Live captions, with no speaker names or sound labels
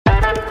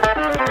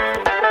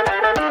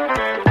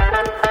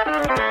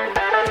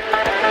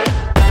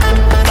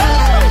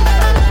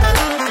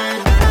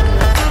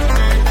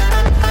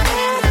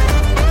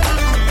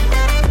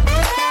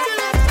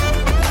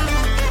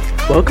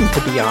Welcome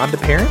to Beyond a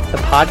Parent, the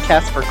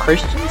podcast for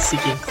Christians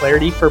seeking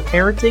clarity for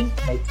parenting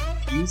in a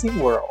confusing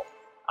world.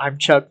 I'm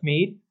Chuck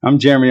Meade. I'm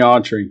Jeremy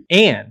Autry.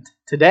 And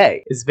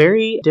today is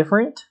very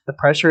different. The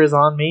pressure is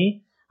on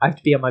me. I have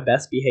to be on my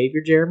best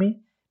behavior,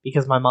 Jeremy,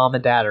 because my mom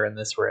and dad are in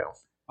this room.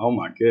 Oh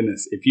my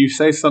goodness. If you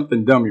say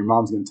something dumb, your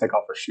mom's going to take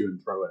off her shoe and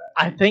throw it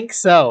at you. I think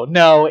so.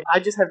 No, I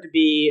just have to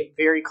be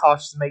very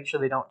cautious to make sure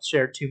they don't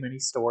share too many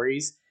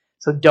stories.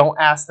 So don't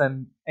ask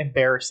them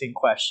embarrassing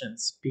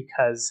questions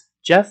because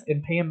Jeff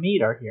and Pam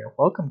Meade are here.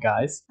 Welcome,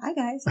 guys. Hi,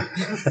 guys.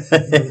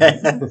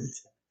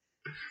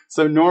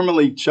 So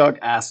normally Chuck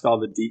asks all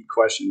the deep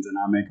questions and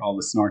I make all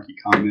the snarky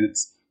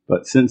comments.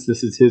 But since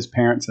this is his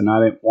parents and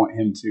I didn't want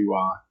him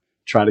to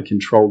try to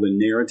control the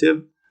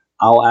narrative,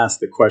 I'll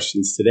ask the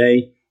questions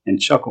today and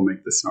Chuck will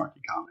make the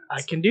snarky comments.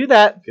 I can do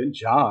that. Good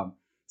job.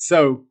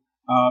 So,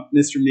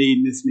 Mr.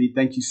 Meade, Miss Meade,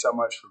 thank you so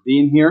much for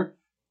being here.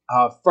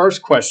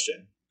 First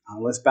question.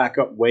 Let's back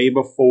up way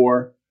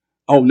before.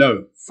 Oh,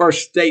 no.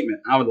 First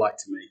statement I would like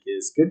to make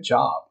is good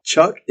job.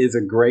 Chuck is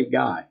a great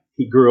guy.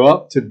 He grew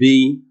up to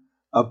be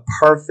a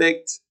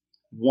perfect,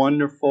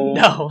 wonderful,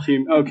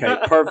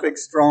 perfect,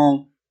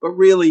 strong, but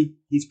really,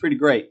 he's pretty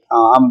great.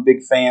 I'm a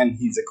big fan.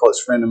 He's a close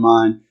friend of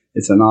mine.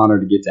 It's an honor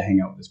to get to hang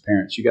out with his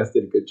parents. You guys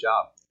did a good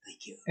job.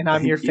 Thank you. And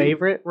I'm your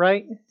favorite,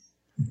 right?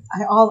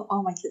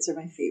 All my kids are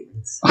my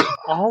favorites.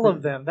 All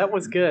of them. That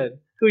was good.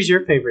 Who's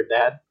your favorite,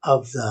 Dad?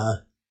 Of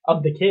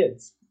the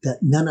kids.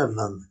 None of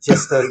them.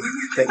 Just the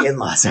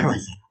in-laws are my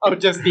favorite. Oh,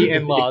 just the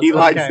in-laws. He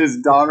likes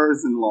his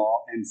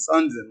daughters-in-law and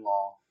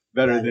sons-in-law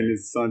better than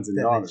his sons and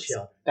daughters.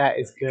 That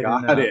is good.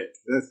 Got it.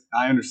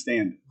 I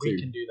understand it, too. We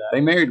can do that. They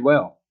married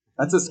well.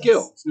 That's a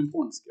skill. It's an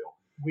important skill.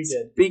 We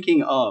did.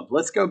 Speaking of,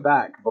 let's go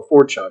back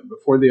before Chuck,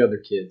 before the other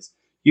kids.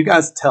 You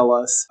guys tell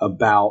us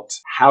about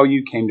how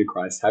you came to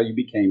Christ, how you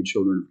became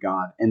children of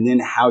God, and then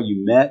how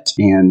you met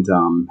and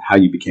how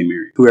you became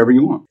married. Whoever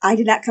you want. I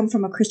did not come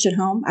from a Christian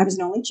home. I was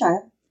an only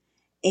child,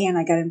 and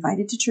I got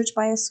invited to church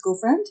by a school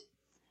friend.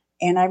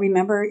 And I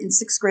remember in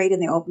 6th grade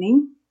in the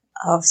opening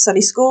of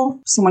Sunday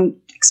school, someone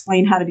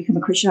explained how to become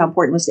a Christian, how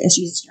important it was to ask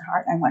Jesus in your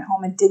heart. I went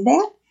home and did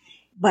that,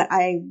 but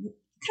I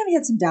kind of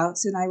had some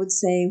doubts, and I would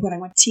say when I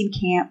went to teen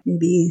camp,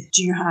 maybe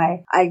junior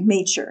high, I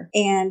made sure.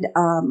 And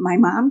my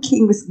mom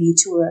came with me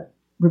to a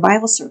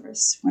revival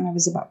service when I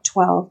was about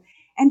 12,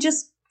 and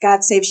just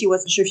God saved, she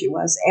wasn't sure she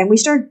was. And we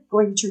started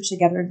going to church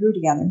together and grew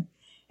together,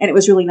 and it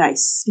was really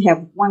nice to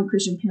have one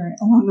Christian parent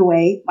along the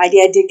way. My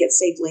dad did get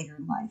saved later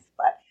in life,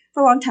 but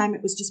for a long time,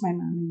 it was just my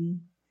mom and me.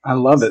 I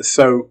love it.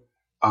 So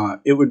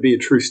it would be a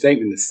true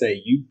statement to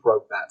say you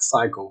broke that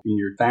cycle in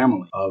your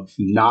family of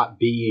not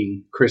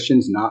being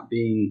Christians, not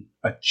being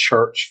a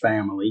church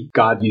family.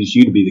 God used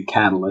you to be the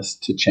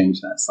catalyst to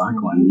change that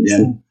cycle. And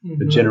then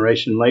a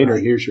generation later,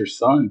 here's your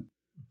son,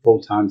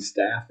 full-time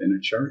staff in a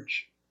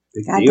church.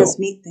 Big God deal. does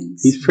neat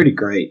things. He's pretty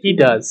great. He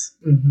does.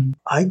 Mm-hmm.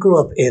 I grew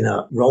up in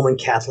a Roman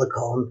Catholic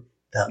home.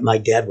 My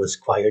dad was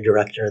choir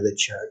director of the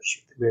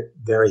church. We're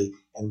very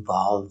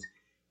involved.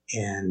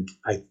 And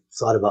I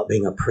thought about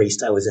being a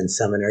priest. I was in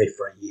seminary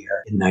for a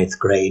year in 9th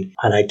grade.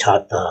 And I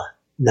taught the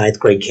 9th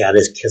grade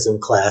catechism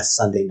class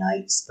Sunday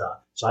nights.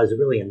 So I was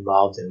really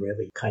involved and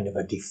really kind of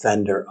a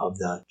defender of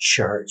the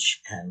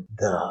church. And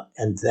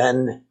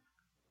then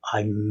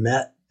I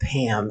met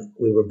Pam.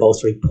 We were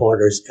both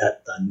reporters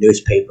at the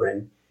newspaper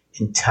in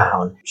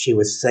town. She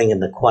was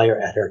singing the choir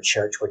at her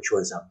church, which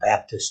was a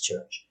Baptist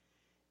church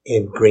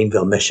in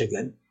Greenville,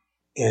 Michigan.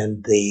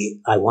 And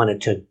I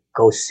wanted to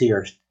go see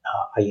her.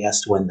 I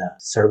asked when the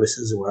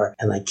services were,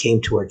 and I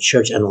came to her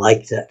church and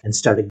liked it and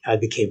I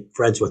became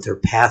friends with her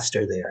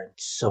pastor there.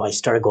 So I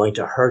started going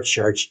to her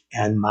church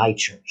and my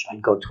church.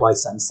 I'd go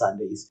twice on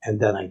Sundays, and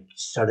then I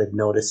started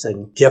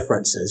noticing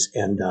differences,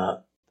 and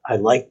I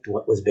liked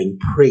what was being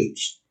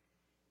preached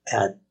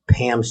at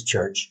Pam's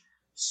church.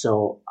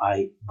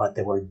 But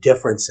there were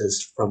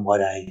differences from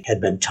what I had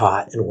been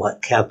taught and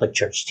what Catholic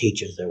Church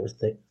teaches. There were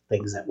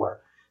things that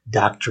were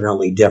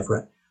doctrinally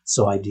different.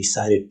 So I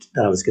decided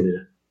that I was going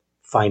to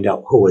find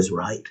out who was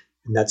right.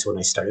 And that's when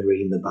I started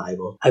reading the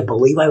Bible. I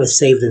believe I was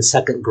saved in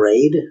 2nd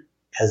grade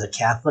as a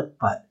Catholic,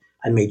 but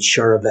I made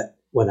sure of it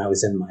when I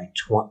was in my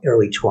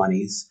early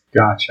 20s.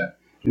 Gotcha.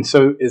 And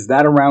so is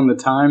that around the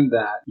time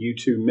that you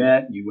two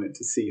met? You went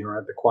to see her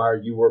at the choir.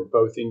 You were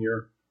both in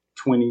your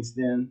 20s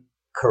then?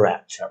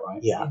 Correct. Is that right?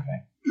 Yeah.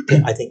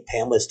 Okay. I think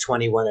Pam was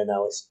 21 and I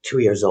was 2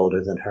 years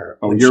older than her.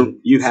 Oh,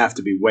 you have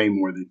to be way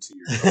more than 2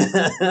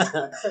 years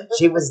old.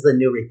 She was the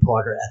new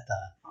reporter at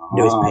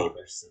the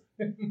newspapers.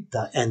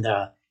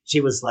 She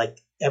was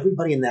like,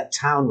 everybody in that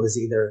town was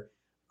either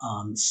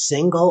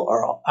single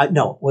or,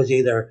 was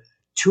either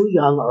too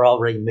young or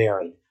already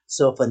married.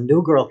 So if a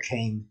new girl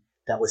came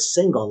that was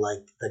single,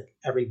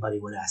 everybody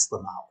would ask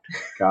them out.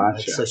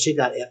 Gotcha. So she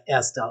got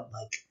asked out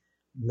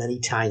many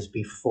times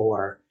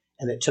before,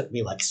 and it took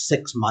me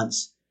 6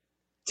 months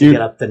to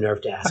get up the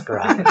nerve to ask her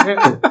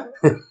out.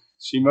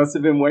 She must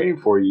have been waiting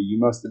for you. You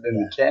must have been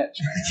the catch.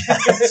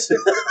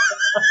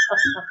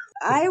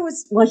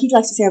 He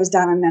likes to say I was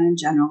down on men in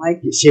general.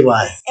 She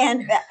was.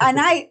 And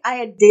I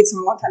had dated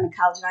someone a long time in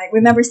college, and I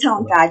remember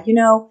telling God,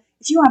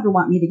 if you ever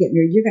want me to get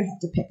married, you're going to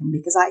have to pick him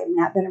because I have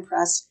not been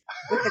impressed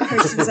with the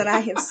Christians that I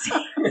have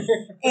seen.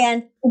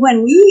 And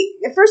when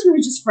at first we were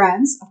just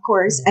friends, of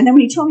course. And then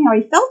when he told me how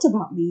he felt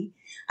about me,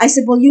 I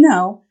said, well,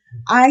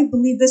 I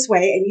believe this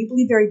way and you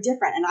believe very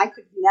different. And I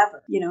could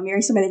never,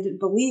 marry somebody that didn't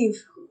believe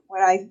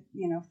what I,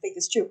 think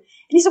is true. And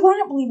he said, well, I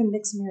don't believe in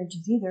mixed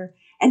marriages either.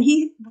 And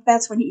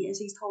that's when he, as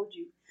he's told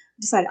you,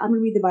 decided I'm going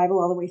to read the Bible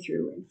all the way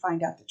through and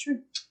find out the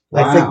truth.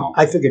 Wow.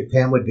 I figured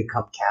Pam would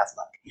become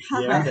Catholic.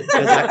 Yeah.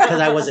 Because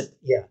I wasn't,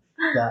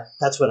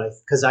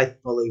 because I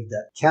believed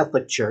that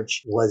Catholic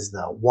Church was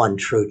the one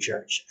true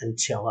church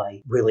until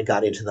I really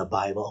got into the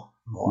Bible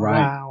more. Right.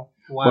 Wow.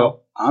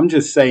 Well, I'm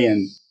just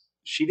saying,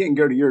 she didn't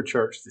go to your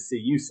church to see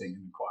you sing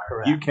in the choir.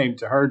 Correct. You came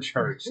to her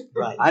church.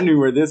 Right. I knew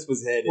where this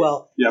was headed.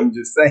 Well, yeah, I'm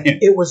just saying.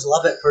 It was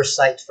love at first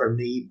sight for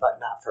me, but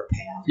not for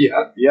Pam.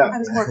 Yeah. I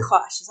was more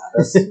cautious.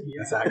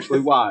 That's actually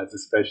wise,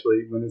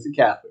 especially when it's a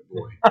Catholic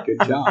boy.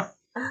 Good job.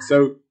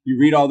 So you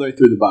read all the way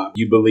through the Bible.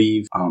 You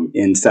believe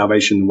in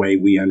salvation the way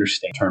we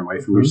understand. Turn away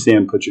from your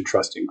sin, put your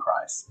trust in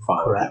Christ.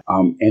 Follow Correct.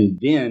 that. And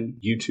then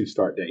you two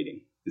start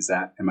dating.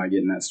 Am I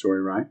getting that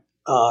story right?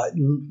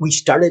 We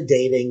started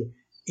dating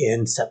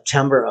in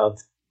September of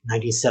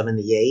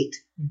 1978,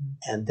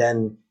 and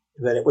then,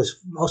 but it was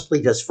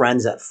mostly just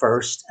friends at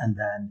first, and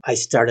then I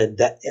started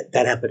that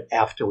happened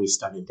after we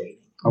started dating.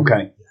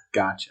 Okay,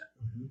 gotcha.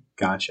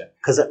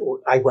 Because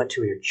I went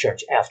to your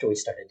church after we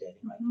started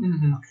dating. Right?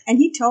 Mm-hmm. Okay. And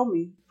he told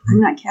me,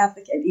 I'm not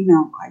Catholic, I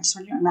just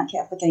want you to know I'm not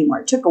Catholic anymore.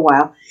 It took a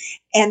while.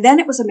 And then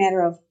it was a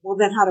matter of, well,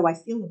 then how do I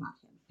feel about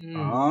him?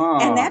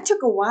 And that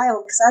took a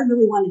while because I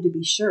really wanted to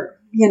be sure,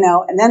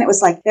 and then it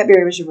was like that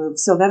barrier was removed.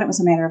 So then it was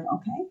a matter of,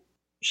 okay.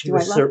 She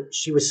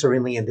was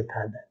serenely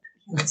independent.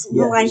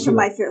 The line from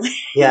my fear.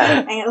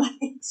 Yeah.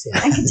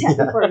 I could tell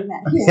before we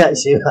met. Yeah,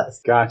 she was.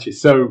 Gotcha.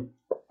 So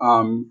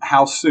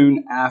how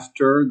soon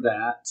after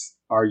that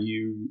are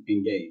you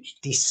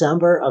engaged?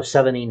 December of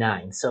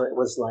 79. So it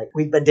was like,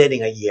 we've been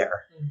dating a year.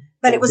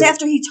 But it was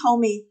after he told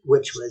me.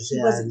 Which was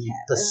in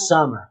the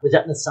summer. Was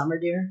that in the summer,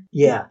 dear?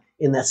 Yeah,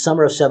 in the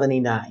summer of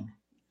 79.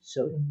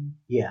 So,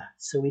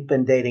 so we'd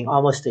been dating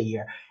almost a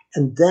year.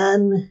 And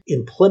then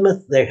in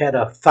Plymouth, they had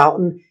a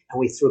fountain, and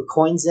we threw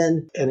coins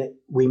in, and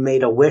we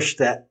made a wish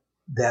that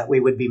we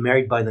would be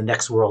married by the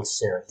next World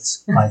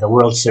Series, by the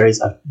World Series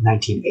of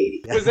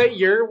 1980. Was that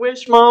your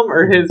wish, Mom,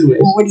 or his wish?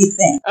 Well, what do you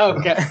think? Oh,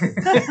 okay.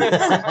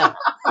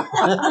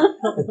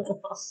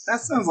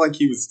 That sounds like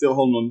he was still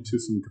holding on to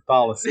some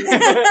Catholicism.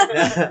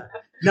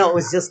 No, it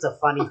was just a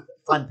fun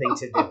thing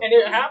to do. And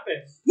it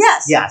happened.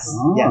 Yes. Yes.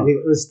 Oh. Yeah,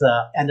 it was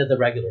the end of the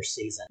regular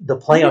season. The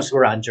playoffs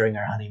were on during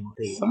our honeymoon.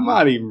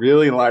 Somebody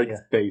really likes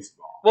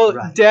baseball. Well,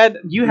 Right. Dad,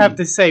 you have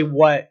to say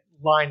what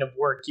line of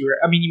work you were.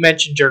 I mean, you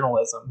mentioned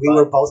journalism. We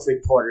were both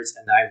reporters,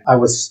 and I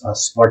was a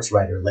sports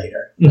writer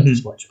later.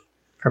 Sports writer.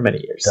 For many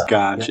years. So,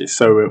 Gotcha.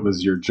 So it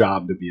was your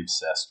job to be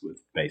obsessed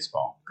with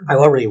baseball. I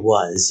already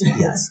was,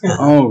 yes.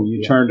 Oh,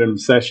 you turned an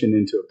obsession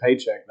into a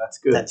paycheck. That's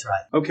good. That's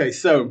right. Okay,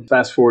 so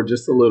fast forward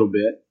just a little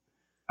bit.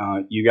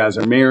 You guys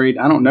are married.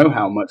 I don't know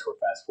how much we're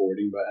fast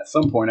forwarding, but at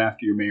some point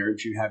after your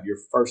marriage, you have your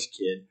first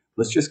kid.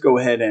 Let's just go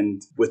ahead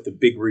and, with the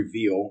big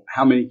reveal,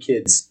 how many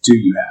kids do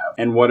you have,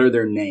 and what are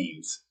their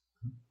names?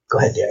 Go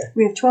ahead, dear.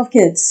 We have 12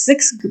 kids,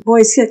 6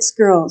 boys, 6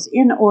 girls,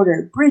 in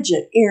order: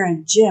 Bridget,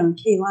 Aaron, Jim,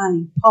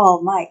 Kaylani,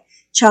 Paul, Mike,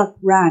 Chuck,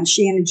 Ron,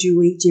 Shannon,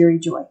 Julie, Jerry,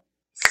 Joy.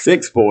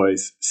 6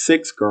 boys,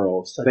 6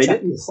 girls. So they Chuck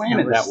didn't is plan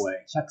it that way.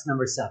 Chuck's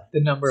number 7.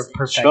 The number of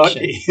perfection.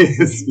 Chucky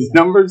is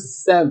number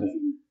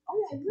 7.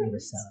 Oh, yeah, Number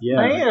 7. Yeah,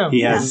 I am.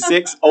 he has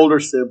 6 older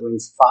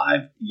siblings,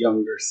 5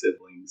 younger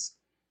siblings,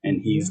 and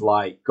he's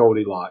like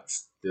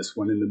Goldilocks. This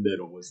one in the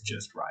middle was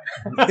just right.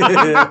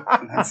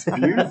 That's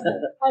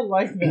beautiful. I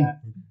like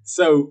that.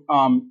 So,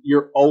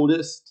 your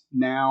oldest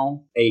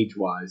now,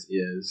 age-wise,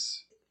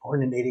 is?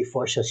 Born in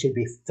 84, so she'd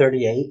be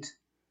 38.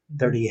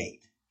 38.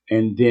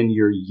 And then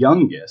your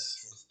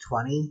youngest,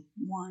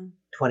 21.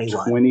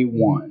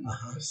 21.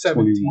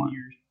 17 21.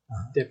 years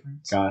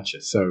difference.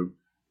 Gotcha. So,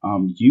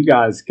 you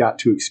guys got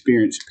to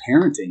experience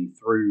parenting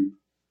through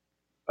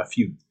a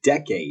few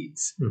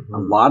decades. Mm-hmm. A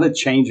lot of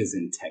changes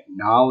in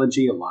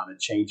technology, a lot of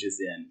changes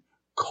in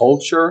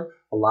culture,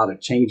 a lot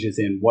of changes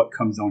in what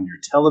comes on your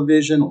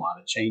television, a lot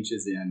of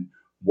changes in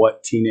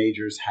what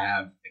teenagers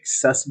have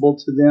accessible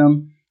to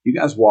them. You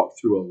guys walk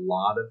through a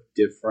lot of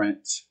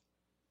different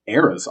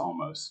eras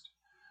almost.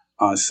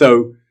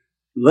 So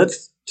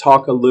let's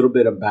talk a little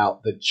bit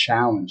about the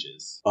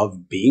challenges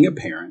of being a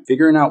parent,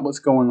 figuring out what's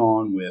going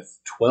on with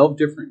 12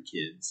 different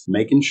kids,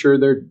 making sure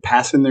they're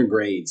passing their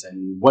grades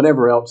and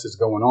whatever else is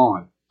going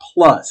on,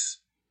 plus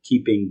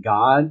keeping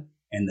God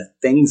and the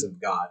things of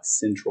God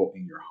central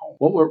in your home.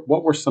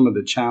 What were some of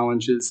the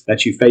challenges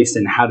that you faced,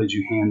 and how did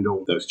you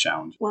handle those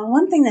challenges? Well,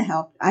 one thing that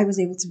helped, I was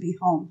able to be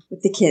home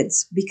with the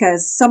kids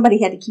because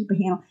somebody had to keep a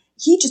handle.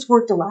 He just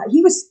worked a lot.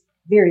 He was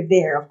very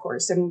there, of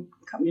course, and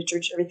coming to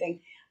church,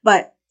 everything.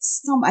 But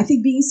I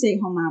think being a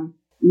stay-at-home mom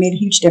made a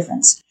huge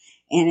difference,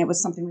 and it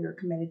was something we were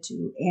committed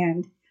to.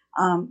 And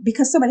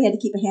because somebody had to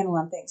keep a handle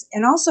on things,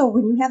 and also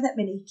when you have that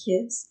many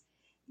kids,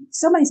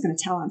 somebody's going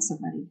to tell on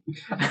somebody.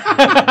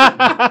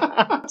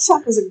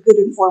 Chuck was a good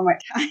informer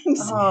at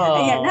times.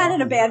 Oh, Yeah, not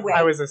in a bad way.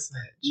 I was a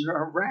snitch. You're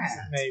a rat.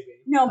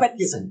 Maybe. No, but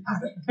Listen,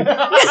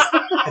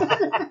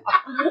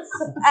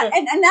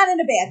 and not in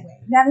a bad way.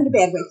 Not in a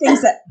bad way.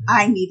 Things that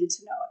I needed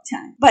to know at the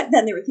time. But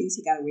then there were things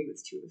he got away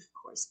with too, of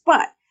course.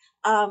 But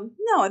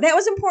no, that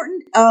was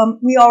important.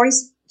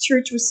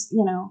 Church was,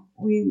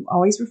 we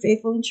always were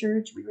faithful in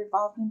church. We were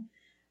involved in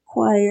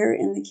choir,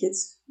 and the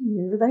kids,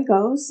 everybody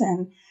goes,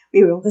 and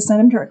we were able to send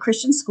them to a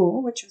Christian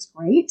school, which was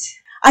great.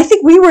 I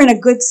think we were in a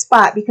good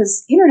spot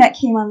because internet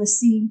came on the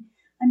scene.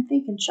 I'm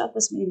thinking Chuck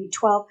was maybe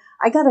 12.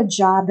 I got a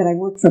job that I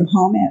worked from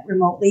home at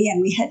remotely,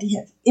 and we had to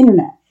have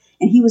internet.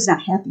 And he was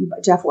not happy,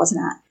 but Jeff was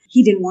not.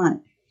 He didn't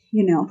want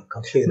it,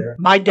 computer.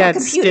 My dad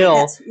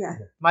Computer,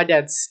 my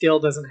dad still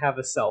doesn't have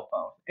a cell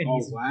phone, and Oh,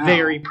 he's wow.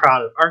 very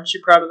proud of. Aren't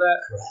you proud of that?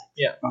 Correct.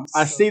 Yeah.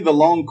 I see the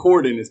long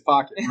cord in his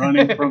pocket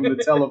running from the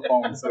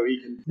telephone so he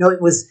can. No,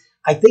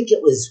 I think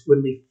it was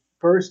when the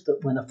first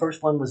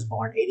one was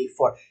born,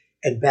 84.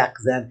 And back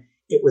then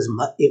it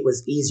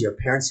was easier.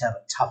 Parents have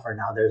it tougher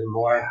now. There's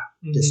more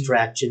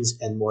distractions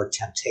and more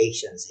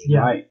temptations. Yeah.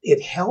 Right.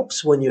 It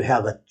helps when you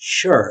have a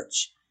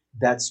church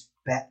that's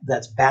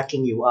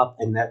backing you up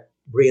and that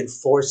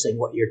reinforcing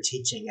what you're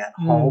teaching at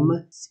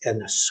home,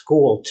 and the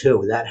school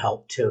too. That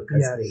helped too,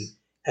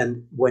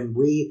 and when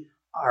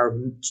our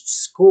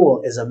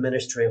school is a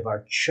ministry of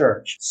our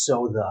church,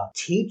 so the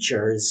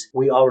teachers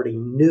we already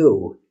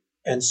knew,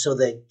 and so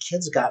the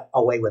kids got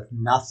away with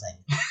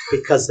nothing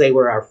because they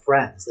were our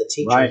friends. The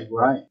teachers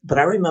were. Right. But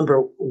I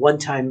remember one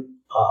time,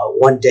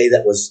 one day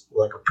that was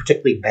like a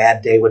particularly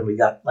bad day when we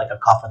got like a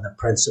call from the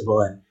principal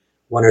and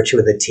one or two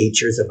of the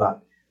teachers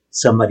about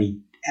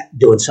somebody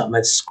doing something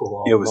at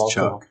school. It was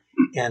Chuck.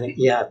 And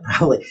yeah,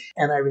 probably.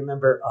 And I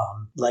remember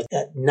like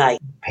at night,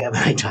 Pam and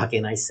I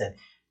talking, I said,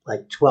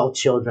 like 12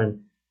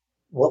 children,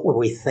 what were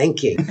we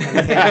thinking?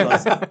 And Pam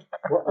goes,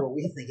 what were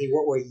we thinking?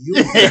 What were you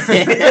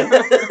thinking?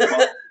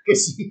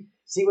 Because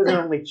she was an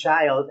only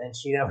child and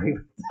she never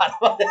even thought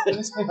about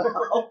it.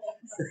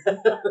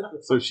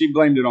 So she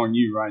blamed it on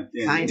you right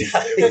then. Kind of.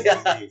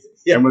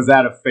 Yeah. And was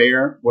that a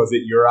fair? Was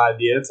it your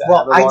idea to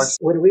have a large?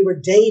 When we were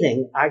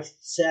dating, I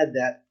said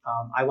that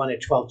I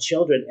wanted 12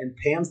 children, and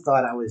Pam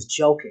thought I was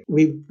joking.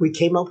 We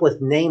came up with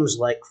names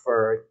like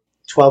for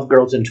 12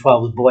 girls and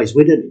 12 boys.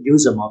 We didn't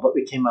use them all, but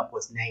we came up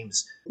with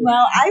names.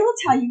 Well, I will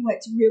tell you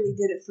what really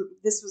did it for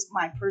this was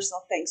my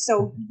personal thing.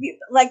 So,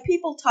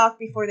 people talk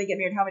before they get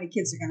married how many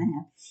kids they're going to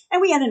have.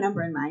 And we had a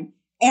number in mind.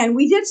 And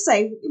we did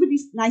say it would be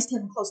nice to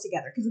have them close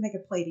together because then they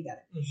could play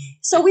together. Mm-hmm.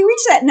 So we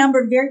reached that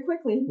number very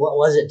quickly. What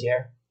was it,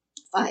 dear?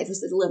 5 was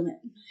the limit.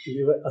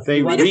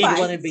 They Three to reached, five.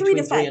 Wanted between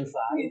 3 and 5.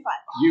 3 to 5.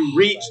 You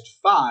reached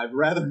 5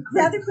 rather quickly.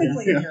 Rather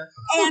quickly. Yeah.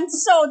 And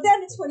so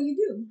then it's what do you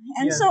do?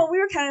 And so we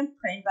were kind of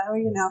praying about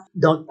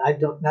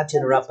it, Not to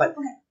interrupt, but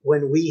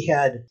when we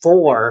had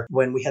 4,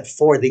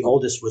 the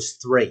oldest was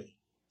 3.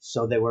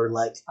 So they were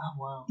like, oh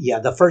wow, yeah.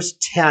 The first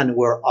 10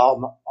 were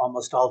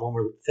almost all of them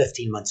were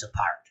 15 months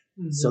apart.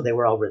 Mm-hmm. So they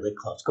were all really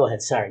close. Go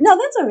ahead, sorry. No,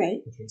 that's all right.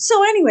 Okay.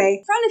 So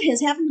anyway, a friend of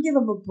his happened to give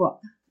him a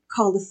book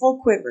called The Full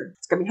Quiver.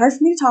 It's going to be hard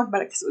for me to talk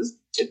about it because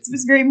it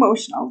was very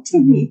emotional to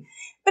me.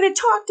 But it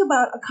talked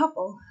about a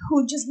couple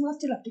who just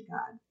left it up to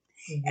God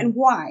and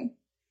why.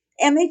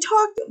 And they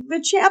talked, the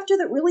chapter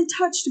that really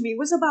touched me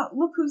was about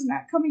look who's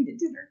not coming to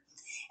dinner.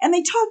 And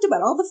they talked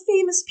about all the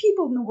famous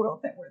people in the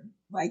world that were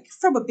like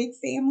from a big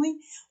family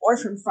or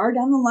from far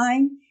down the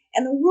line.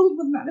 And the world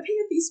would not have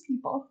had these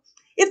people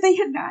if they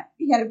had not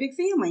had a big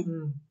family.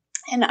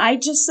 And I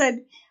just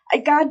said,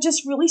 God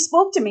just really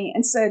spoke to me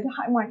and said,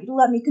 I want you to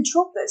let me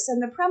control this.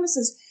 And the premise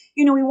is,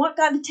 we want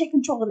God to take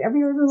control of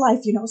every area of your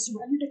life,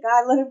 surrender to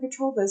God, let him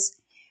control this.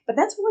 But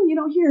that's one you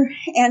don't hear.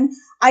 And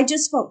I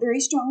just felt very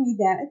strongly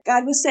that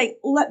God was saying,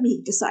 let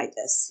me decide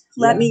this.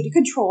 Let me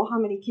control how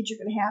many kids you're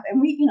going to have.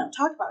 And we,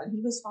 talked about it.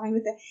 He was fine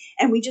with it.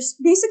 And we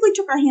just basically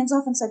took our hands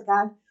off and said,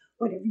 God,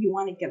 whatever you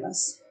want to give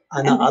us.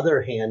 On the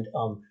other hand,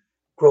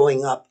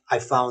 growing up, I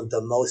found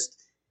the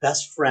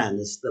best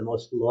friends, the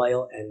most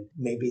loyal, and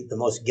maybe the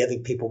most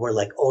giving people were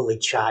like only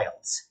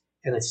childs.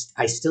 And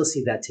I still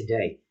see that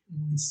today.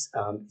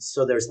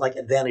 So there's like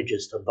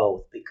advantages to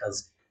both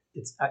because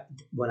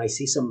when I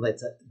see someone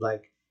that's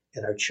like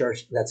at our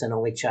church that's an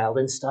only child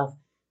and stuff,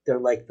 they're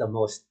like the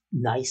most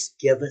nice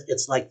givers.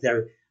 It's like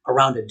they're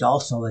around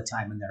adults all the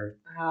time, and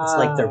it's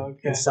like they're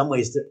in some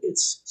ways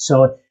it's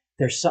so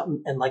there's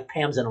something, and like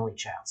Pam's an only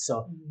child,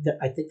 so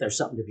I think there's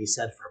something to be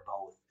said for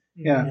both.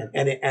 Yeah,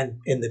 and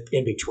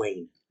in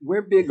between.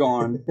 We're big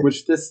on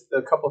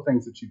a couple of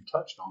things that you've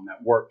touched on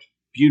that worked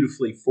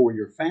beautifully for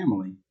your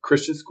family: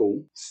 Christian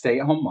school,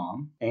 stay-at-home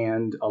mom,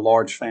 and a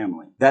large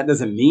family. That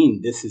doesn't mean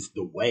this is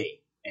the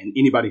way, and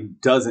anybody who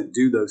doesn't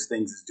do those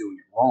things is doing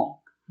it wrong.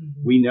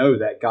 We know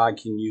that God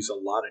can use a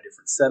lot of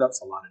different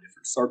setups, a lot of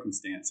different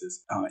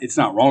circumstances. It's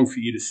not wrong for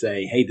you to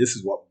say, hey, this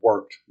is what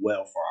worked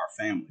well for our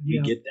family. We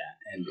get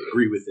that and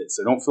agree with it.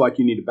 So don't feel like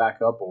you need to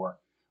back up or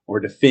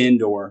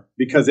defend, or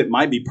because it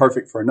might be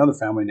perfect for another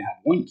family to have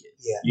one kid,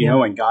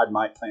 and God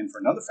might plan for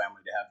another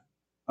family to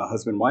have a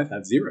husband and wife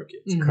have 0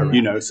 kids. Mhm.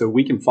 You know, so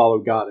we can follow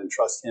God and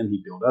trust Him.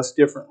 He built us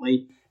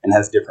differently and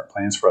has different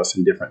plans for us,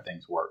 and different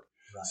things work.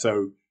 Right.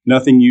 So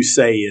nothing you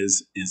say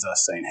is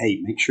us saying, hey,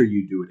 make sure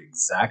you do it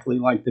exactly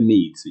like the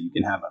Meade so you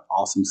can have an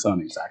awesome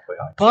son exactly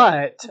like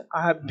that.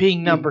 But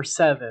being number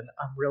 7,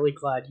 I'm really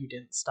glad you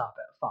didn't stop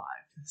at 5.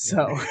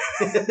 So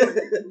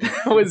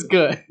that was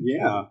good.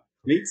 Yeah,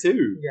 me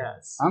too.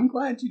 Yes. I'm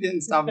glad you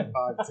didn't stop at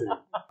 5 too.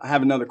 I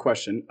have another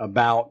question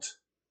about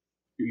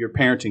you're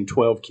parenting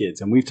 12 kids,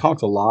 and we've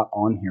talked a lot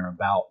on here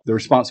about the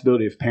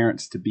responsibility of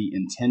parents to be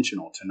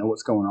intentional, to know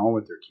what's going on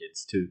with their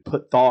kids, to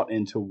put thought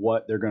into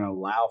what they're going to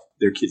allow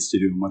their kids to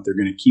do and what they're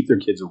going to keep their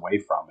kids away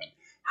from. And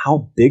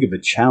how big of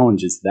a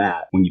challenge is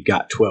that when you've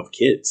got 12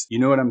 kids? You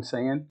know what I'm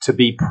saying? To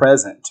be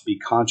present, to be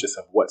conscious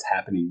of what's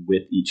happening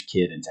with each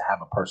kid, and to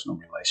have a personal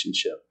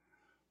relationship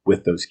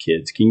with those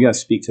kids. Can you guys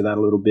speak to that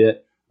a little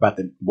bit about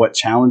what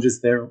challenges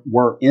there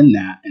were in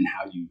that and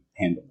how you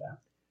handled that?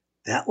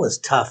 That was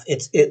tough.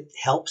 It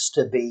helps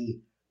to be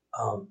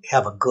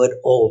have a good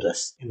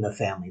oldest in the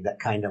family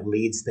that kind of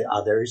leads the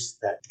others,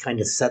 that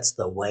kind of sets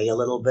the way a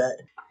little bit.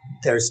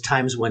 There's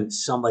times when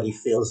somebody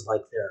feels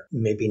like they're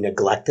maybe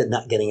neglected,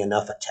 not getting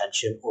enough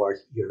attention, or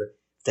you're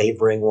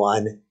favoring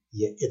one.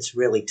 It's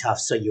really tough.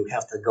 So you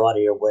have to go out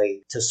of your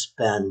way to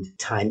spend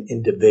time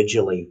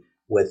individually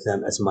with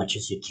them as much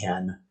as you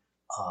can,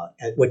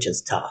 which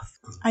is tough.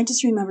 I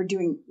just remember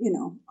doing,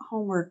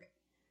 homework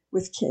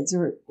with kids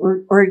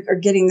or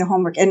getting the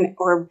homework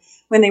or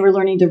when they were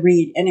learning to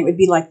read, and it would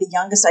be like the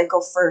youngest I'd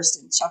go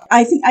first and Chuck.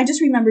 I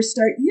just remember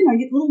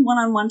little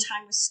one-on-one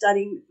time with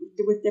studying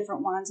with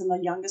different ones, and the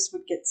youngest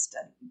would get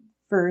studied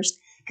first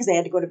because they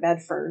had to go to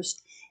bed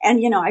first.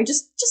 And, I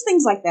just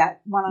things like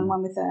that,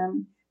 one-on-one with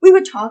them. We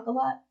would talk a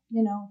lot,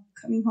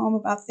 coming home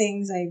about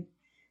things. I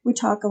would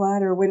talk a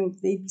lot, or when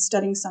they'd be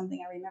studying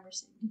something, I remember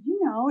saying,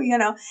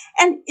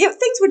 and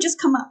things would just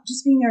come up,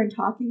 just being there and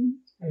talking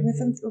with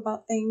them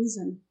about things.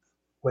 And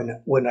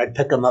when I'd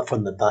pick them up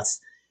from the bus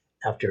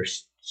after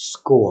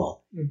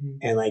school,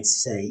 and I'd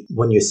say,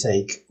 when you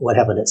say, what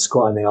happened at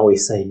school? And they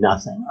always say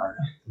nothing or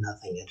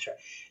nothing.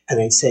 And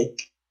I'd say,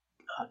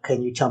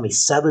 can you tell me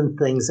 7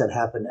 things that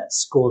happened at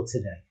school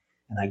today?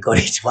 And I go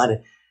to each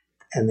one,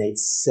 and they'd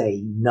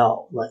say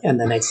no. And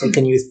then I'd say,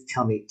 can you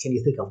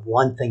think of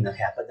one thing that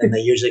happened? And they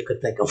usually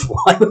could think of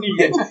one.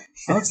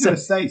 I was going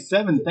to say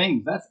 7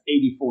 things. That's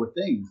 84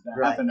 things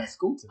that happened at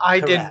school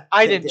today.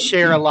 I didn't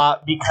share a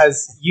lot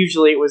because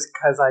usually it was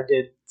because I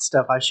did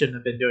stuff I shouldn't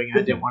have been doing.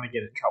 I didn't want to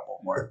get in trouble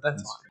more.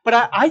 That's fine.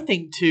 But I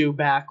think too,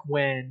 back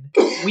when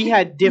we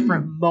had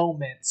different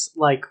moments,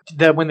 like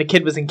when the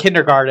kid was in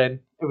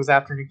kindergarten, it was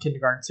afternoon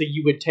kindergarten. So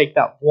you would take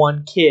that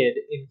one kid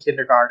in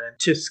kindergarten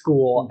to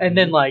school, and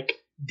then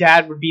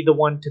Dad would be the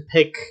one to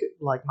pick,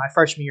 like my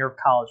freshman year of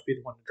college, be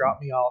the one to drop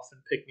me off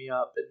and pick me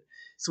up. And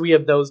so we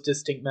have those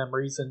distinct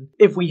memories. And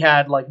if we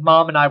had,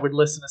 Mom and I would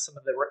listen to some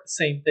of the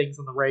same things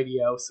on the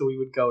radio. So we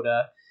would go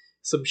to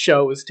some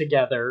shows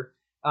together.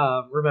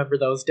 Remember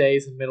those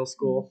days in middle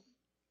school?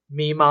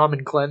 Me, Mom,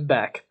 and Glenn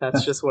Beck.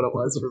 That's just what it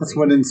was for That's me.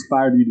 what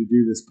inspired you to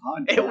do this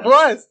podcast. It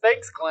was.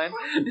 Thanks, Glenn.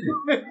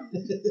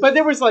 But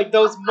there was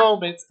those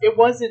moments. It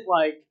wasn't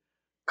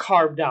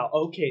carved out.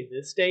 Okay,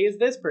 this day is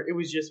this. It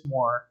was just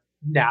more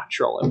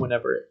natural, and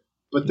whenever it.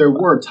 But there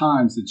were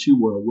times that you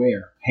were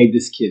aware, hey,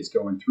 this kid's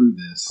going through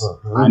this.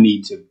 I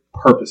need to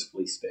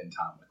purposefully spend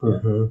time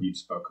with them. You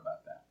spoke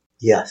about that.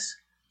 Yes.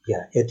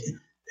 Yeah.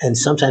 And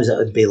sometimes it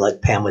would be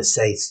like Pam would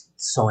say,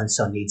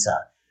 so-and-so needs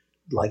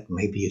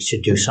maybe you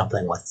should do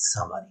something with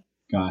somebody.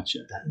 Gotcha.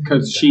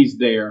 Because she's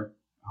there.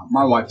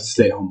 My wife is a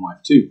stay-at-home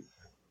wife too.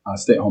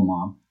 Stay-at-home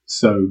mom.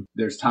 So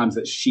there's times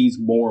that she's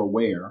more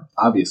aware,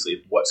 obviously, of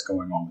what's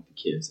going on with the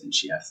kids. And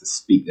she has to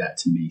speak that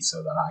to me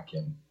so that I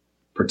can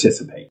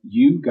participate.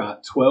 You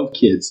got 12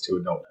 kids to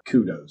adult.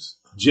 Kudos.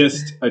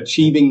 Just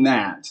achieving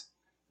that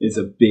is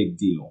a big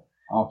deal.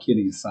 All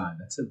kidding aside,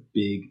 that's a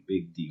big,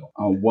 big deal.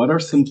 What are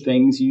some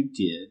things you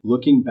did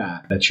looking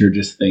back that you're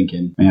just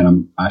thinking,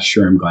 man, I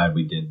sure am glad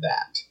we did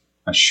that.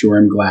 I sure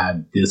am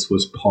glad this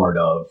was part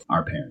of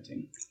our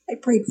parenting. I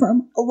prayed for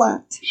him a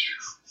lot.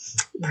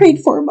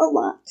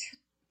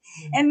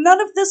 And none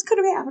of this could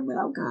have happened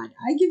without God.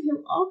 I give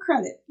him all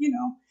credit,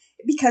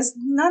 because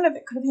none of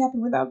it could have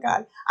happened without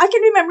God. I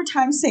can remember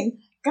times saying,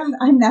 God,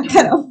 I'm not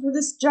cut out for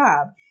this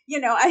job.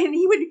 And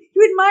he would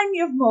remind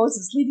me of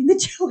Moses leading the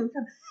children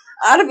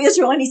out of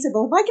Israel. And he said,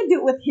 well, if I can do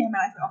it with him, and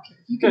I thought, okay,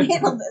 you can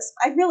handle this.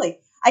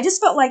 I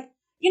just felt like,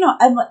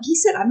 he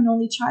said, I'm an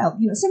only child.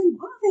 Some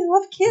people, they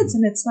love kids.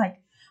 And it's like,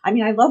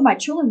 I love my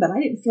children, but I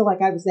didn't feel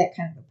like I was that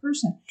kind of a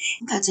person.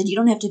 And God said, you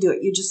don't have to do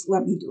it. You just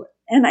let me do it.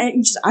 And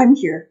I'm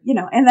here,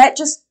 and that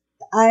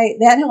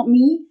that helped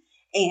me,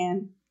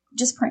 and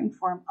just praying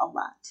for him a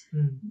lot.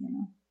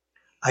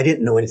 I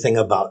didn't know anything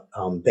about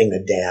being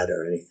a dad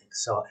or anything.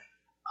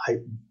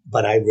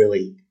 But I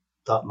really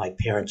thought my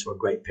parents were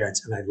great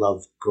parents, and I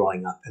loved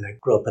growing up. And I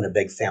grew up in a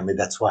big family.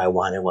 That's why I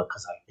wanted one,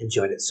 because I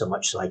enjoyed it so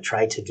much. So I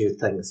tried to do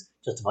things,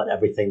 just about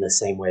everything, the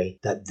same way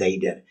that they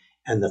did.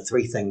 And the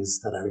 3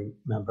 things that I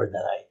remember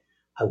that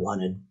I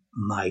wanted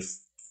my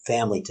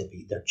family to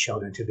be, their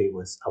children to be,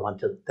 was I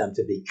wanted them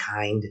to be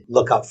kind,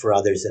 look out for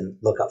others, and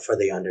look out for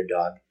the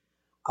underdog.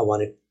 I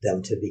wanted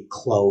them to be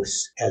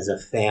close as a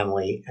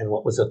family. And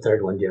what was the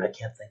third one, dear? I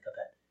can't think of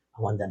it.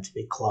 I wanted them to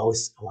be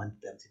close. I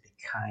wanted them to be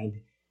kind.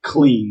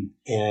 Clean.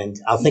 And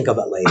I'll think of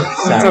it later.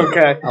 That's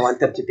okay. I want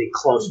them to be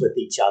close with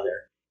each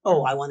other.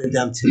 Oh, I wanted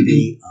them to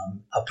be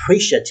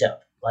appreciative,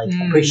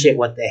 appreciate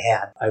what they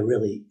had.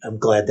 I'm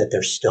glad that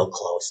they're still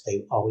close.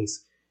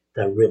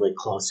 They're really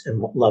close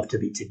and love to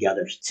be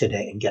together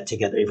today and get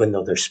together, even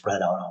though they're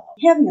spread out all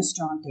over. Having a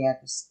strong dad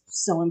was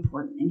so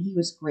important, and he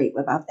was great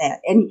about that.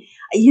 And,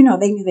 you know,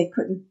 they knew they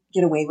couldn't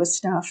get away with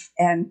stuff,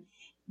 and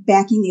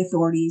backing the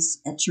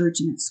authorities at church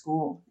and at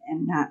school,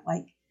 and not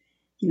like,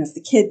 you know, if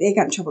they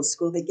got in trouble at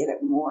school, they get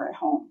it more at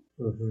home.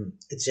 Mm-hmm.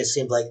 It just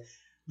seemed like,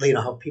 you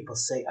know, how people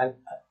say, I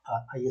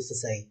used to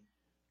say,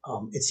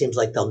 it seems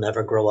like they'll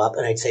never grow up.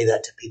 And I'd say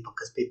that to people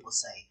because people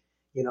say,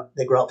 you know,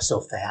 they grow up so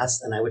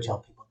fast. And I would tell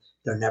people,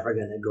 they're never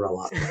going to grow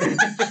up.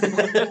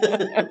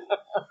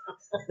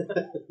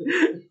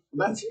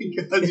 That's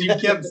because you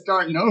kept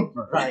starting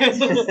over. Right.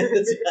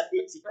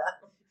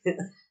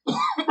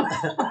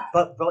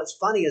 But what's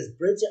funny is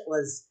Bridget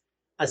was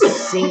a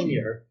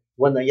senior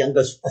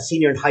a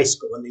senior in high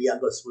school when the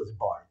youngest was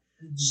born.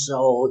 Mm-hmm.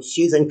 So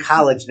she's in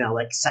college now,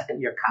 like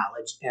second year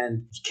college.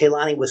 And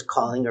Kaylani was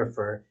calling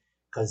her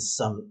because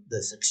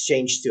this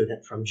exchange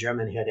student from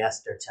Germany had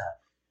asked her to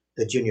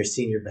the junior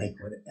senior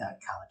banquet at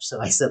college. So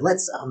I said,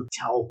 let's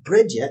tell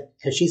Bridget,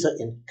 because she's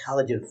in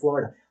college in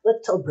Florida,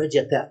 let's tell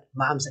Bridget that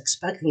mom's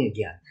expecting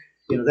again.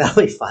 You know,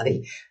 that'll be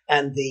funny.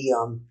 And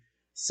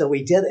so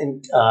we did,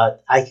 and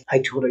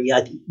I told her,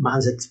 yeah,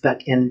 mom's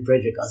expecting, and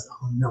Bridget goes,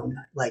 oh no,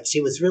 not. Like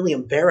she was really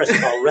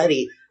embarrassed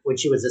already when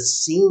she was a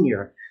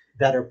senior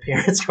that her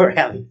parents were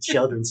having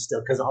children still,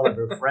 because all of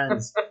her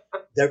friends,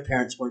 their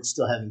parents weren't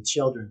still having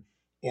children.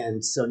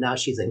 And so now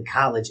she's in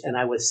college, and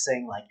I was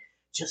saying, like,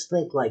 just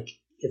think, like,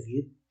 if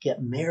you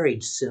get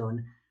married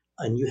soon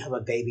and you have a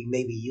baby,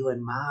 maybe you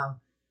and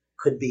mom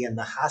could be in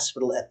the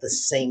hospital at the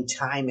same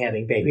time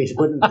having babies.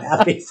 Wouldn't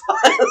that be fun?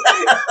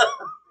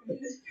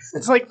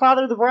 It's like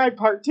Father of the Bride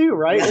Part 2,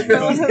 right?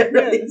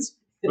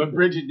 But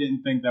Bridget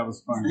didn't think that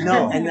was funny.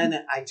 No, and then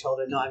I told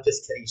her, no, I'm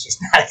just kidding. She's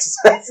not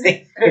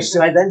expecting.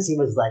 Then she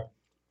was like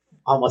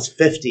almost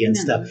 50 and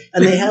stuff.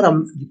 And they had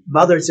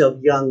mothers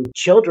of young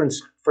children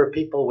for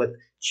people with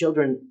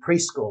children,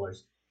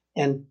 preschoolers.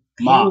 And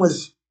Pam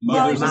was...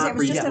 Moms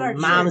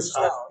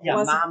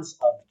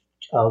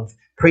of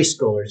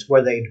preschoolers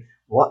where they'd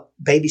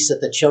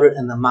babysit the children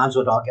and the moms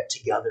would all get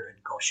together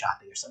and go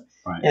shopping or something.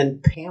 Right.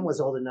 And Pam was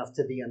old enough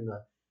to be in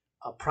the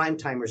prime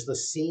timers, the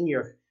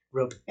senior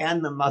group,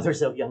 and the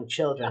mothers of young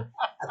children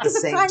at the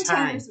same prime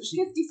time. Timers was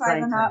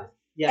 55 and up.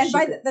 Yeah, and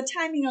by the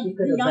timing of she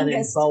could the have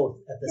youngest, been in both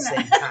at the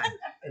same time,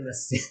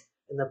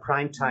 in the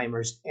prime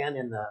timers and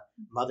in the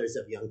mothers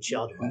of young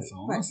children. That's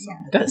awesome. Yeah.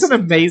 That's an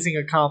amazing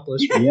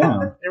accomplishment.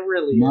 Yeah. It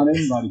really Not is.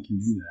 everybody can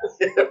do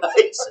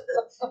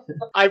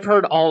that. I've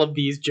heard all of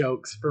these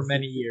jokes for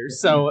many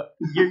years, so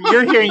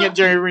you're hearing it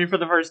during me for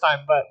the first time,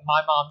 but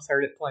my mom's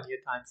heard it plenty of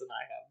times than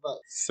I have. But.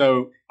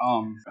 So,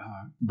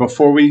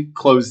 before we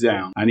close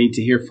down, I need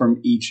to hear from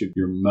each of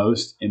your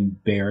most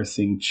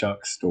embarrassing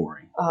Chuck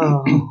story.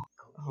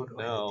 Oh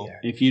no!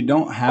 If you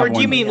don't have or one,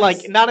 do you mean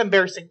like not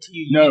embarrassing to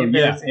you? No,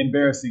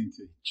 embarrassing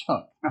to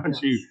Chuck, not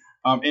you.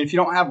 And if you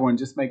don't have one,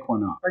 just make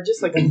one up. Or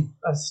just like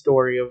a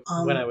story of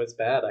when I was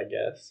bad, I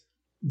guess.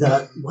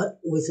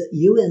 What was it?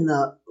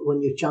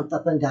 When you jumped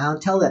up and down?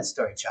 Tell that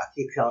story, Chuck.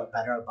 You tell it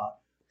better about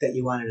that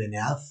you wanted an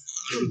F.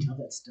 Can you tell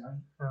that story?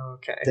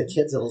 Okay. The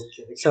kids will.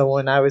 So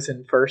when I was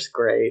in first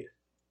grade,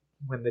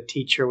 when the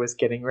teacher was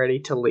getting ready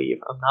to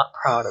leave, I'm not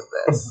proud of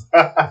this,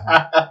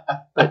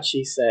 but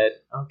she said,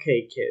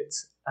 "Okay,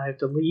 kids, I have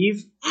to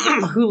leave."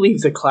 Who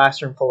leaves a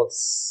classroom full of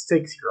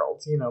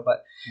 6-year-olds? You know,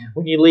 but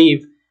when you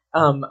leave,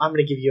 I'm going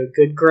to give you a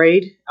good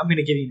grade. I'm going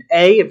to give you an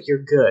A if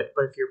you're good,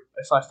 but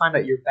if I find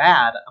out you're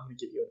bad, I'm going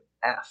to give you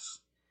an F.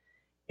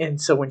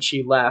 And so when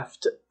she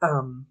left,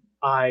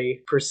 I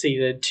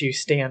proceeded to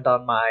stand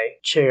on my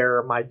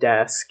chair, my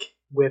desk,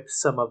 with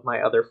some of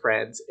my other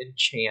friends and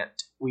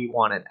chant, "We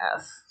want an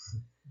F."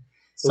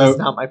 So it's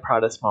not my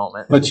proudest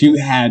moment. But you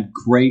had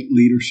great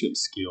leadership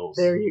skills.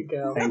 There you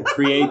go. And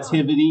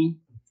creativity.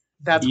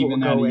 That's even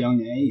what at we'll a go young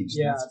with. age.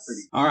 Yeah, that's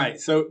pretty. All right.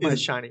 So my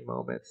shining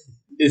moment.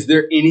 Is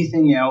there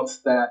anything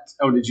else that?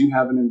 Oh, did you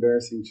have an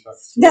embarrassing Chuck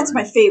story? That's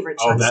my favorite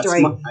Chuck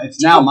story. It's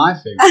now my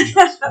favorite.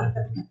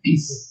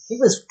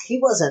 He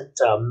wasn't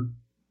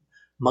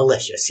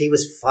malicious. He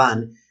was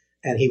fun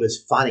and he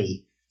was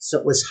funny. So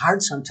it was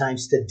hard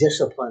sometimes to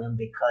discipline him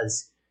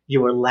because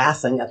you were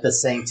laughing at the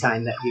same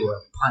time that you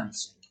were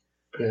punishing.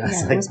 You know,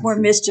 it was more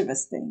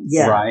mischievous things.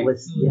 Yeah, right. It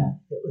was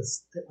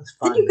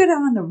fun. Did you go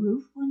down on the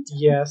roof one time?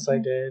 Yes, I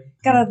did.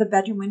 Got out of the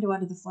bedroom window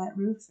onto the flat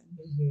roof.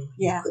 Mm-hmm.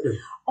 Yeah.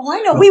 Oh,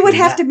 I know. We would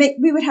have to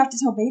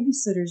tell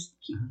babysitters.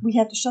 We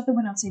had to shut the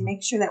window and say,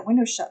 make sure that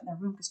window's shut in the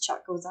room because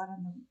Chuck goes out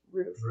on the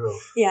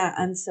roof. Yeah,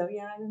 and so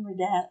I remember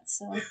that.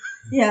 So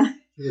yeah.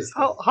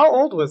 How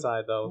old was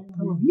I though?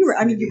 You were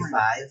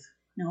 5.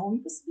 No,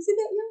 was he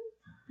that young?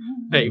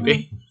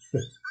 Maybe.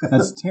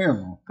 That's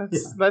terrible.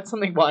 That's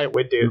something Wyatt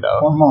would do, though.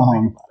 Poor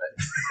mom.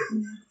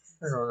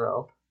 I don't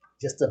know.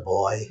 Just a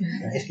boy.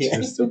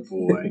 Just a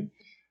boy.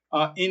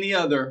 Any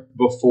other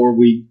before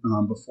we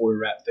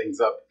wrap things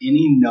up?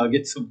 Any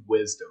nuggets of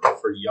wisdom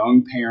for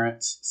young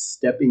parents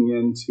stepping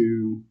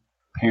into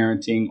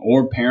parenting,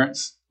 or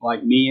parents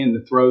like me in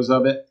the throes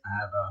of it? I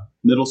have a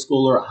middle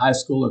schooler, a high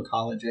schooler,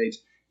 college age.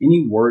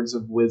 Any words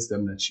of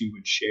wisdom that you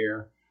would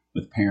share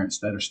with parents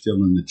that are still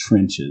in the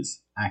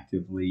trenches,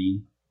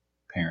 actively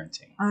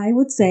parenting? I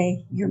would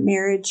say your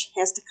marriage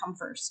has to come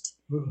first.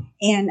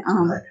 And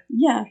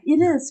yeah,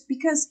 it is,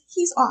 because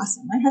he's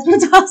awesome. My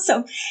husband's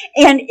awesome.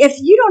 And if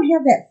you don't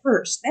have that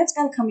first, that's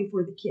got to come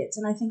before the kids.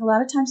 And I think a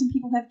lot of times when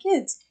people have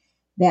kids,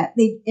 that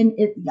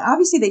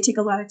obviously they take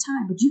a lot of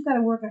time, but you've got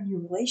to work on your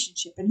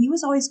relationship. And he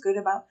was always good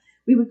about,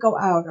 we would go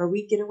out, or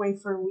we'd get away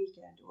for a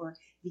weekend, or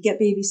you get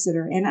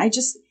babysitter. And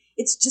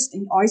it's just,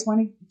 you always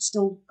want to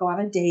still go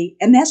on a date.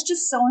 And that's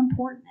just so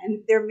important.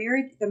 And they're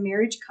married, the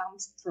marriage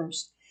comes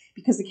first.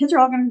 Because the kids are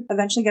all going to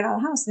eventually get out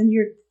of the house, then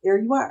there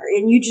you are.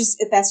 And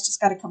that's just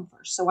got to come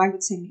first. So I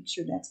would say make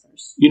sure that's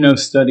first.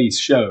 Studies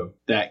show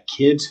that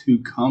kids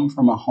who come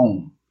from a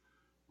home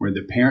where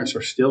the parents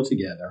are still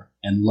together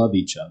and love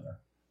each other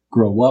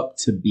grow up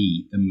to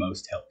be the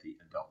most healthy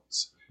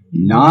adults.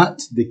 Mm-hmm.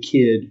 Not the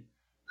kid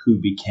who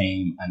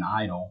became an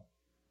idol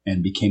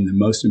and became the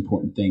most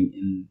important thing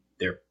in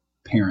their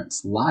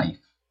parents'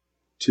 life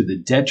to the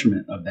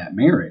detriment of that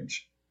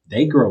marriage.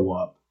 They grow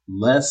up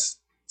less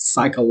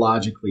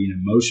psychologically and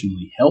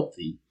emotionally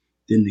healthy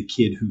than the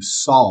kid who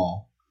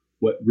saw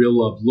what real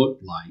love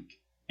looked like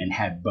and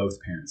had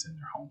both parents in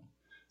their home.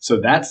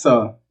 So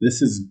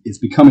it's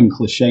becoming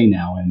cliche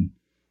now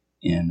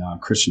in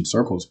Christian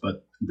circles,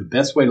 but the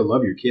best way to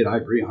love your kid, I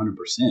agree 100%,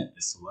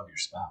 is to love your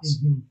spouse.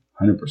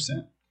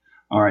 100%.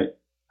 All right,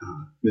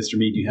 Mr.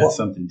 Meade, you had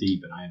something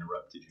deep and I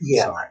interrupted you.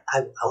 Yeah,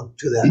 I'll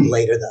do that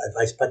later, the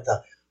advice. But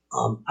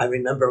I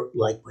remember,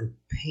 like, when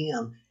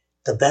Pam,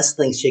 the best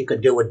thing she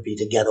could do would be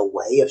to get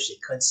away if she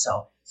could.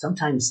 So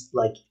sometimes,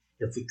 like,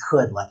 if we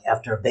could, like,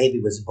 after a baby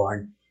was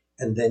born,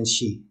 and then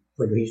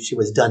when she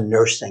was done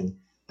nursing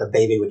the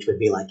baby, which would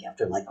be like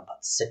after like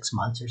about 6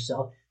 months or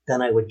so,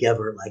 then I would give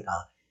her like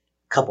a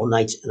couple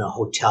nights in a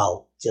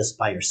hotel just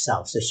by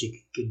herself, so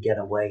she could get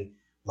away,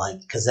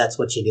 like, because that's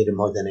what she needed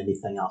more than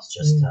anything else,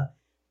 just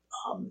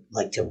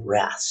to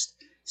rest.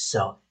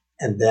 So,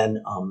 and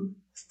then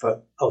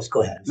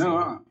go ahead.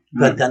 No.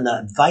 But then the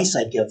advice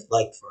I'd give,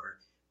 like, for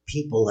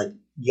people like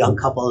young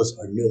couples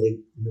or newly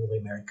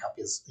married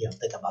couples,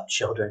 think about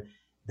children,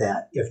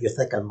 that if you're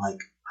thinking like,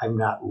 I'm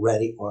not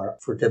ready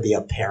to be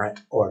a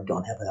parent, or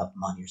don't have enough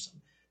money or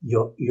something,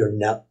 you're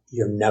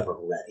never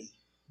ready.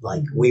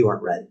 Like, we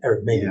weren't ready, or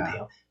maybe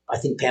Pam. I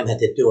think Pam had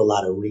to do a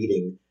lot of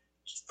reading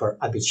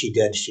she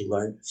did. She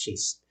learned,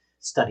 she's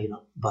studying,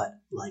 but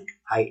like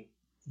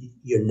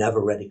you're never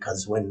ready,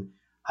 because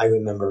I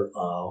remember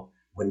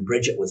when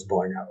Bridget was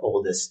born, our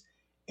oldest,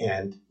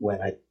 and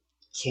when I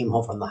came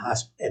home from the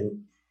hospital,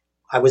 and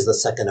I was the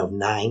second of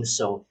 9.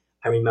 So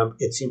I remember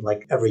it seemed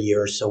like every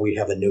year or so we'd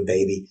have a new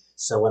baby.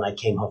 So when I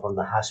came home from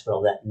the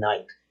hospital that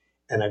night,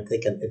 and I'm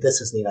thinking,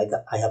 this is neat.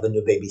 I have a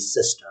new baby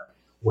sister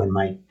when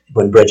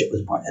Bridget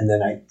was born. And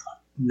then I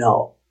thought,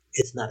 no,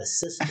 it's not a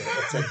sister,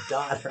 it's a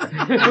daughter.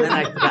 And then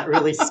I got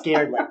really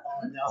scared, like,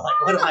 oh no,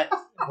 like,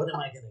 what am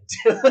I going to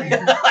do?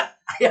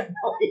 I have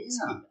no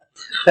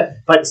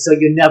idea. But so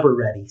you're never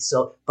ready.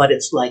 So, but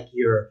it's like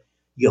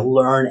you'll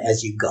learn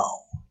as you go.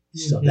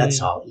 So that's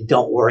all. You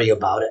don't worry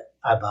about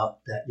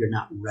that you're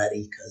not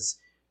ready, because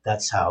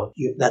that's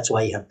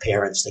why you have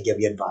parents to give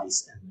you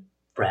advice, and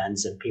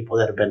friends and people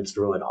that have been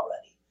through it already.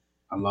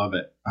 I love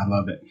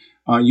it.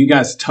 You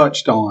guys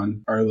touched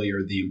on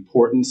earlier the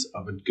importance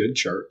of a good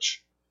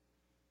church,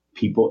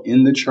 people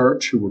in the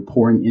church who were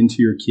pouring into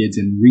your kids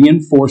and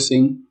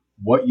reinforcing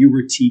what you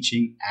were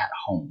teaching at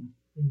home.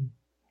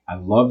 I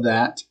love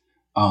that.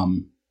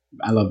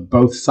 I love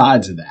both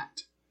sides of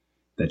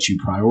that you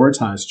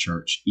prioritize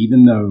church,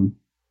 even though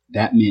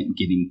that meant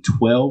getting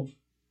 12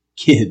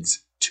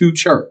 kids to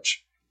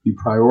church. You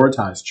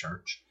prioritized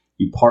church.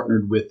 You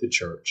partnered with the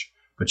church,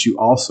 but you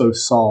also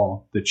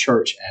saw the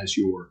church as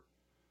your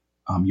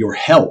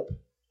help.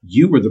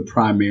 You were the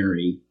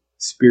primary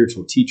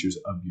spiritual teachers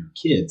of your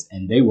kids,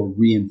 and they were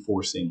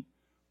reinforcing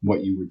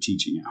what you were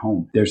teaching at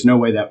home. There's no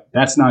way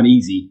that's not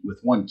easy with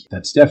one kid.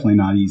 That's definitely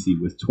not easy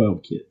with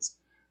 12 kids.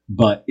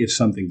 But if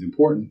something's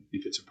important,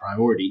 if it's a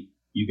priority,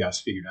 you guys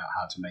figured out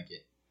how to make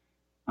it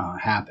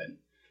happen.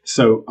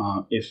 So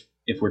if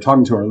we're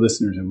talking to our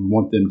listeners and we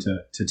want them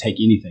to take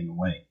anything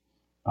away,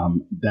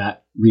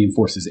 that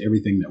reinforces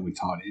everything that we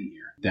taught in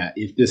here. That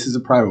if this is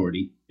a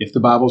priority, if the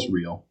Bible's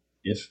real,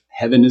 if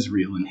heaven is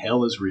real and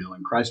hell is real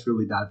and Christ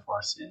really died for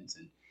our sins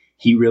and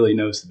he really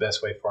knows the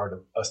best way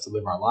for us to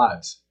live our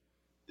lives,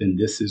 then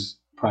this is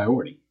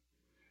priority.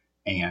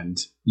 And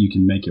you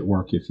can make it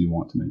work if you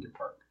want to make it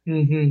work.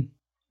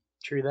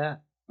 True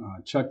that.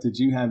 Chuck, did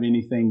you have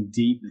anything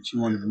deep that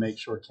you wanted to make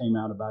sure came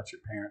out about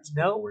your parents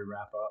before No. we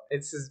wrap up?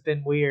 This has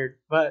been weird,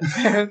 but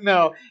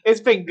no,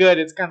 it's been good.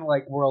 It's kind of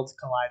like worlds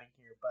colliding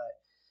here,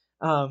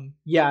 but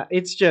yeah,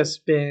 it's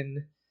just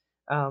been.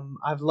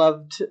 I've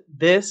loved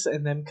this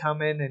and them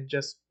coming and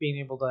just being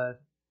able to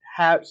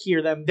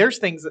hear them. There's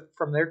things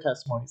from their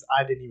testimonies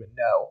I didn't even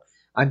know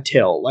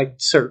until like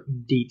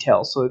certain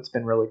details, so it's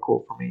been really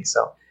cool for me.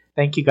 So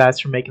thank you guys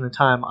for making the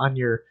time on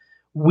your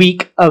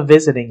week of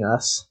visiting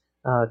us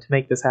to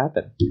make this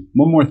happen.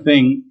 One more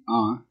thing.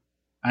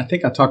 I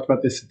think I talked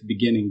about this at the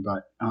beginning,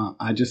 but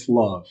I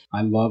love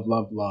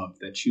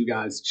that you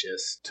guys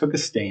just took a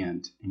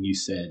stand and you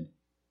said,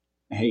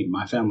 hey,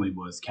 my family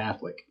was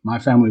Catholic. My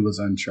family was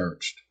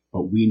unchurched,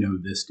 but we know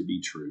this to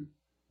be true.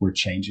 We're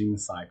changing the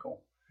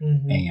cycle.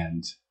 Mm-hmm.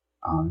 And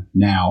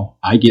now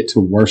I get to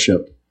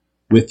worship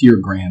with your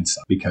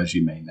grandson because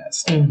you made that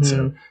stand. Mm-hmm.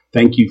 So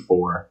thank you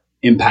for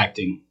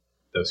impacting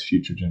those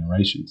future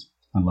generations.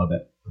 I love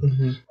it.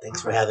 Mm-hmm.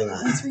 Thanks for having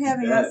us. Thanks for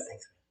having us.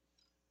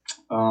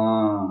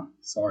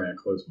 Sorry, I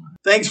closed mine.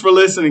 Thanks for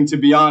listening to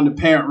Beyond a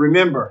Parent.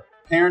 Remember,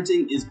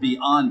 parenting is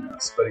beyond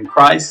us, but in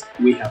Christ,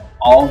 we have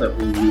all that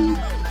we need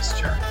on this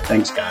journey.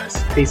 Thanks,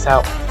 guys. Peace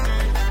out.